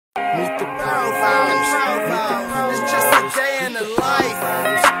life.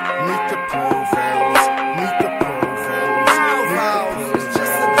 Meet the Provilles, meet the Provilles. It's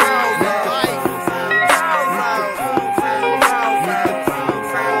just a day in the life.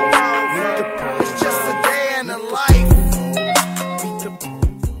 It's just a day in the life.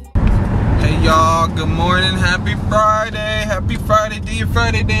 Hey y'all, good morning, happy Friday. Happy Friday, do your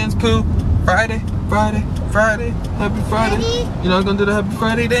Friday dance, Pooh. Friday, happy Friday. You not gonna do the happy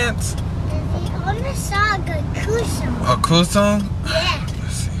Friday dance? On the song, a cool song. A cool song? Yeah.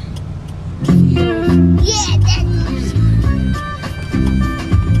 Let's see. Yeah, that's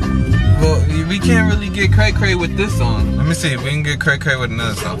Well, we can't really get cray-cray with this song. Let me see if we can get cray-cray with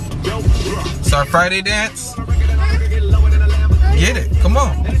another song. So our Friday dance? Get it, come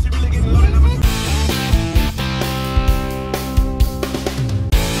on.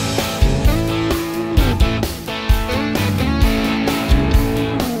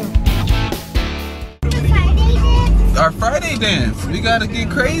 Our Friday dance. We gotta get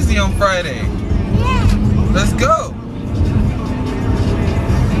crazy on Friday. yeah. Let's go.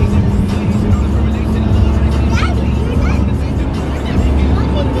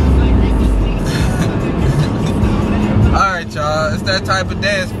 Alright y'all, it's that type of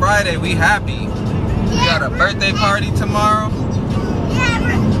day. It's Friday. We happy. We got a birthday party tomorrow.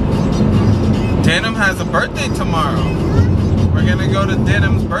 Denim has a birthday tomorrow. We're gonna go to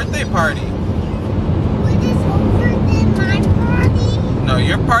Denim's birthday party. No,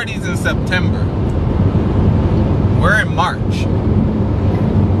 your party's in September. We're in March.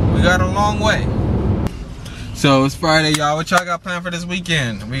 We got a long way. So it's Friday, y'all. What y'all got planned for this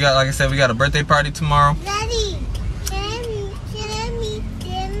weekend? We got, like I said, we got a birthday party tomorrow. Daddy, can I meet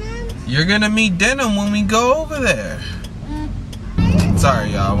Denim? You're gonna meet Denim when we go over there.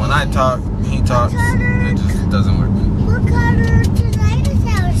 Sorry, y'all. When I talk, he talks. It just doesn't work. What color tonight's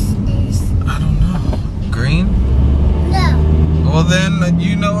house is? I don't know. Green? No. Well, then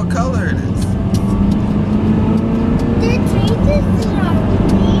you know what color it is. The traces are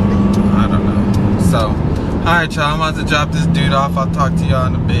green. I don't know. So, alright, y'all. I'm about to drop this dude off. I'll talk to y'all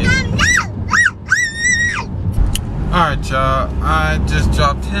in a bit. Alright, y'all. I just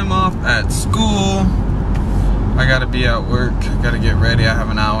dropped him off at school. I gotta be at work. I gotta get ready. I have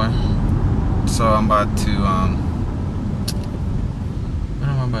an hour. So I'm about to, what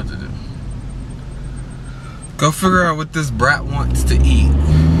am I about to do? Go figure out what this brat wants to eat.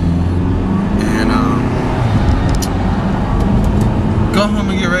 And, go home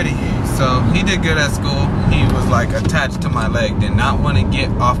and get ready. So he did good at school. He was like attached to my leg, did not want to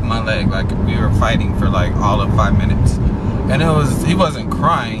get off my leg. Like we were fighting for like all of 5 minutes. And he wasn't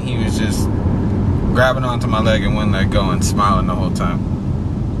crying, he was just grabbing onto my leg and wouldn't let go and smiling the whole time.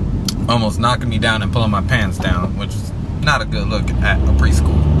 Almost knocking me down and pulling my pants down, which is not a good look at a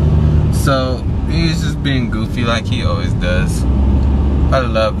preschool. So he's just being goofy like he always does. I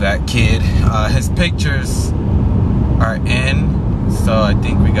love that kid. His pictures are in. So I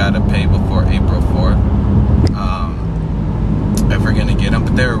think we gotta pay before April 4th if we're gonna get them,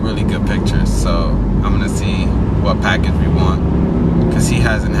 but they were really good pictures. So I'm gonna see what package we want, because he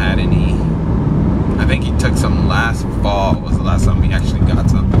hasn't had any. I think he took some last fall was the last time we actually got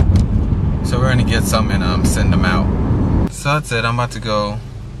some. So we're gonna get some and send them out. So that's it. I'm about to go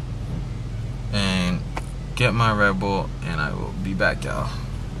and get my Red Bull, and I will be back, y'all.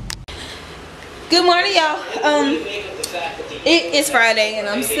 Good morning, y'all. It is Friday, and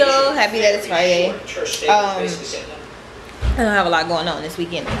I'm still happy that it's Friday. I don't have a lot going on this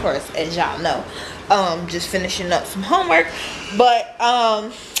weekend, of course, as y'all know. Just finishing up some homework. But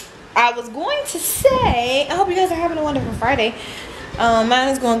I was going to say, I hope you guys are having a wonderful Friday. Mine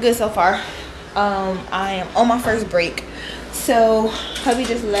is going good so far. I am on my first break. So hubby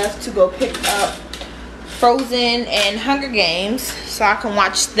just left to go pick up Frozen and Hunger Games, so I can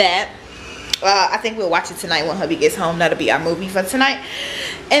watch that. I think we'll watch it tonight when hubby gets home. That'll be our movie for tonight.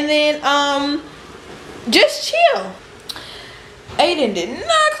 And then just chill. Aiden did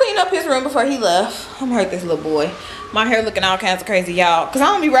not clean up his room before he left. I'm gonna hurt this little boy. My hair looking all kinds of crazy, y'all, because I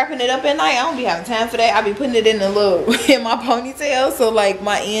don't be wrapping it up at night. I don't be having time for that. I be putting it in a little in my ponytail, so like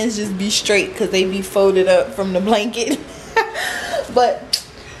my ends just be straight because they be folded up from the blanket. But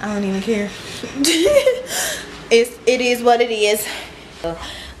I don't even care. It is what it is.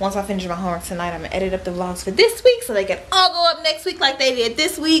 Once I finish my homework tonight, I'm gonna edit up the vlogs for this week so they can all go up next week like they did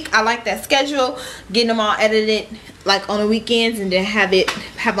this week. I like that schedule, getting them all edited like on the weekends and then have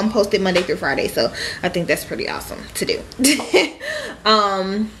them posted Monday through Friday. So I think that's pretty awesome to do.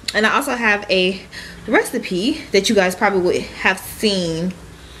 And I also have a recipe that you guys probably would have seen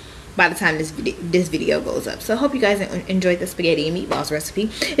by the time this video goes up. So I hope you guys enjoyed the spaghetti and meatballs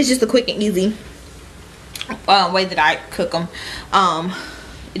recipe. It's just a quick and easy way that I cook them.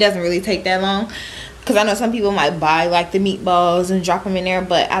 It doesn't really take that long, because I know some people might buy like the meatballs and drop them in there,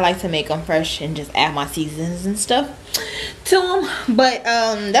 but I like to make them fresh and just add my seasonings and stuff to them. But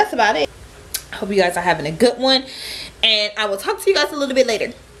that's about it. Hope you guys are having a good one, and I will talk to you guys a little bit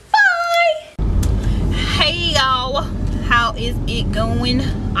later. Bye. Hey y'all, how is it going?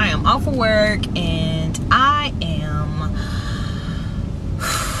 I am off of work and I am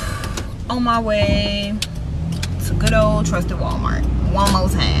on my way to good old trusted Walmart one more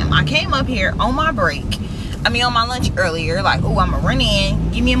time. I came up here on my break, on my lunch earlier, like, oh, I'm gonna run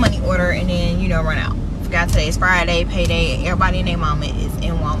in, give me a money order, and then, you know, run out. Forgot today's Friday, payday, and everybody and their mama is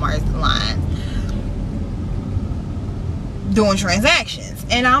in Walmart's line doing transactions.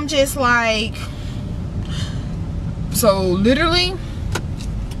 And I'm just like, so literally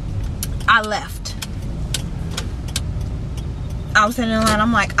I left. I was sitting in line.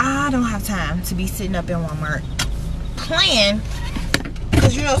 I'm like, I don't have time to be sitting up in Walmart playing,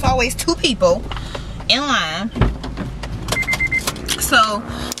 because you know it's always two people in line. So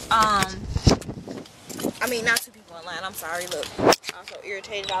not two people in line, I'm sorry. Look, I'm so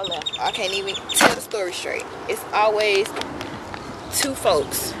irritated I left. I can't even tell the story straight. It's always two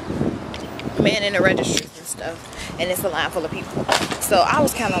folks, man, in the registers and stuff, and it's a line full of people. So I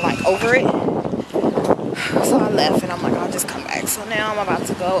was kind of like over it, so I left, and I'm like, I'll just come back. So now I'm about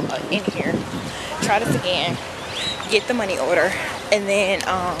to go in here, try this again, get the money order, and then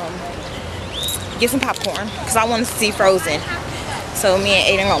get some popcorn, because I want to see Frozen. So me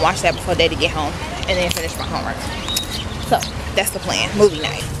and Aiden gonna watch that before Daddy get home, and then finish my homework. So that's the plan, movie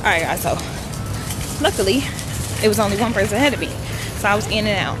night. All right guys, so luckily it was only one person ahead of me, so I was in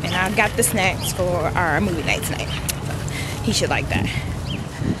and out, and I got the snacks for our movie night tonight. So he should like that.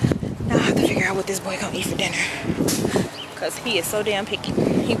 Now I have to figure out what this boy gonna eat for dinner, because he is so damn picky.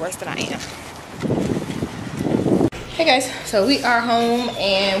 He worse than I am. Hey guys, so we are home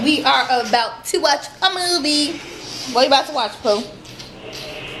and we are about to watch a movie. What are you about to watch, Pooh?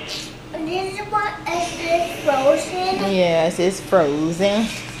 This one is Frozen. Yes, it's Frozen.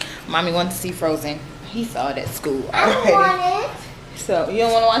 Mommy wants to see Frozen. He saw it at school already. I want it. So, you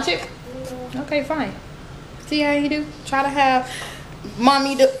don't want to watch it? Okay, fine. See how you do? Try to have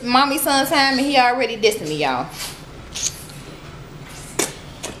mommy son time, and he already dissing me, y'all.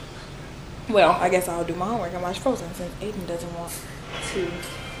 Well, I guess I'll do my homework and watch Frozen, since Aiden doesn't want to.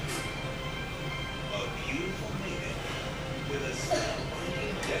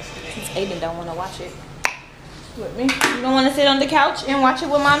 Since Aiden don't want to watch it with me. You don't want to sit on the couch and watch it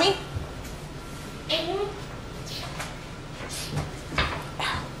with mommy?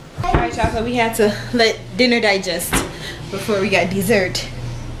 Alright y'all, so we had to let dinner digest before we got dessert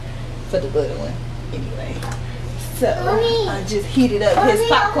for the little one. Anyway, so Mommy. I just heated up his Mommy,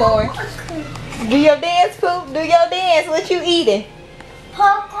 popcorn. Do your dance, Poop. Do your dance. What you eating?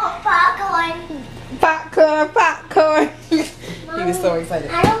 Popcorn. Popcorn. He was so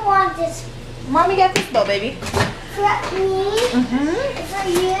excited. I don't want this. Mommy got this bowl, baby. For me? For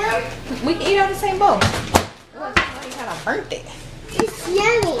you? We can eat out of the same bowl. Oh, you kind of burnt it. It's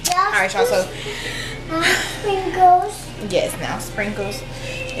yummy. Alright, y'all, so Sprinkles. yes, now sprinkles.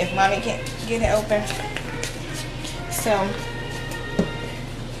 If mommy can't get it open. So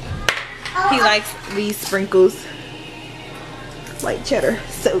he likes these sprinkles. White cheddar.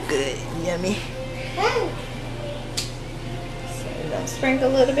 So good. Yummy. So we're gonna sprinkle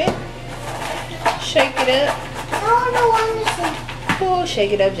a little bit. Shake it up. I don't want to see. We'll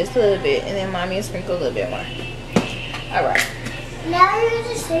shake it up just a little bit, and then mommy will sprinkle a little bit more. Alright. Now you're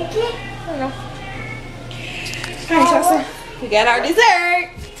just shake it? I don't know. Alright, y'all, so we got our dessert.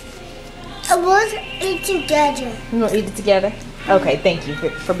 We'll eat together. You gonna eat it together? Okay, thank you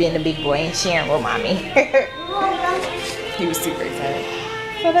for being a big boy and sharing with mommy. He was super excited.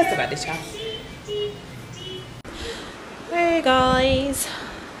 So that's about it, y'all. Hey guys.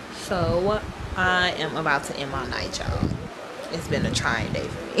 So I am about to end my night, y'all. It's been a trying day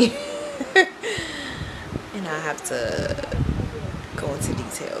for me. And I have to go into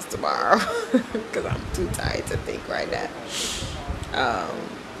details tomorrow because I'm too tired to think right now.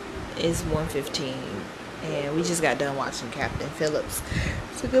 It's 1:15 and we just got done watching Captain Phillips.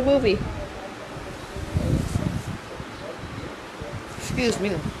 It's a good movie. Excuse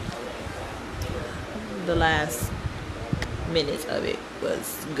me. The last minutes of it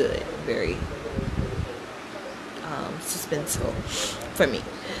was good, very suspenseful for me.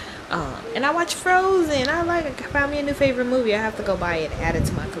 And I watched Frozen. I found me a new favorite movie. I have to go buy it and add it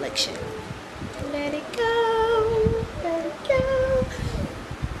to my collection. Let it go, let it go.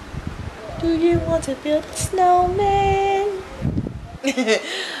 Do you want to build a snowman?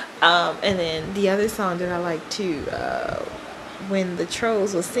 And then the other song that I like too, when the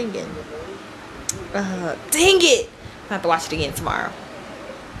trolls was singing. Dang it! I have to watch it again tomorrow.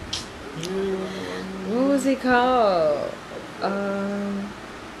 What was it called?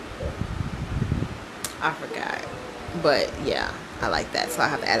 I forgot. But yeah, I like that, so I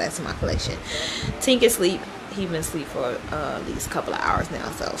have to add that to my collection. Tink is asleep. He's been asleep for at least a couple of hours now,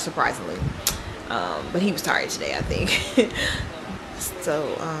 so surprisingly. But he was tired today, I think.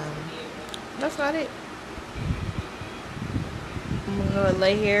 So that's about it. I'm gonna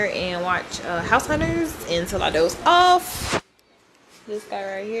lay here and watch House Hunters until I doze off. This guy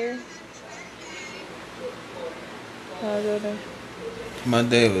right here. My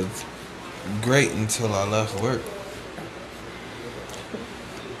day was great until I left work.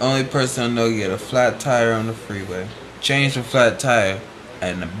 Only person I know get a flat tire on the freeway. Change the flat tire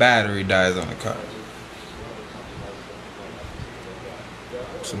and the battery dies on the car.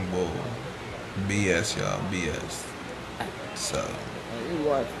 Some bull. BS, y'all. BS. So. You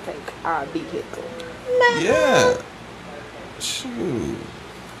want to take our vehicle? Yeah. Shoot.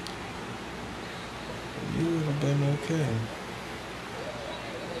 You would have been okay.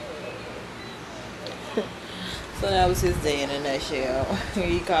 So that was his day in a nutshell.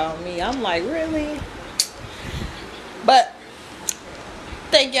 He called me. I'm like, really? But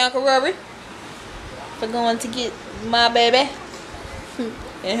thank you, Uncle Rory, for going to get my baby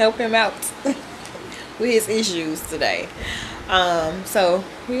and help him out with his issues today. So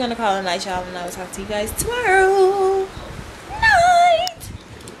we're gonna call it a night, y'all, and I will talk to you guys tomorrow night.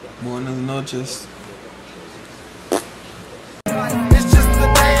 Buenas noches. It's just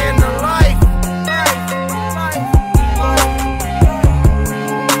a day in the life.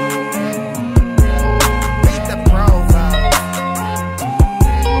 Meet the Provoville.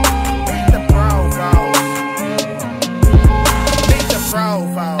 Meet the Provoville. Meet the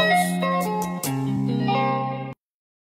Provoville.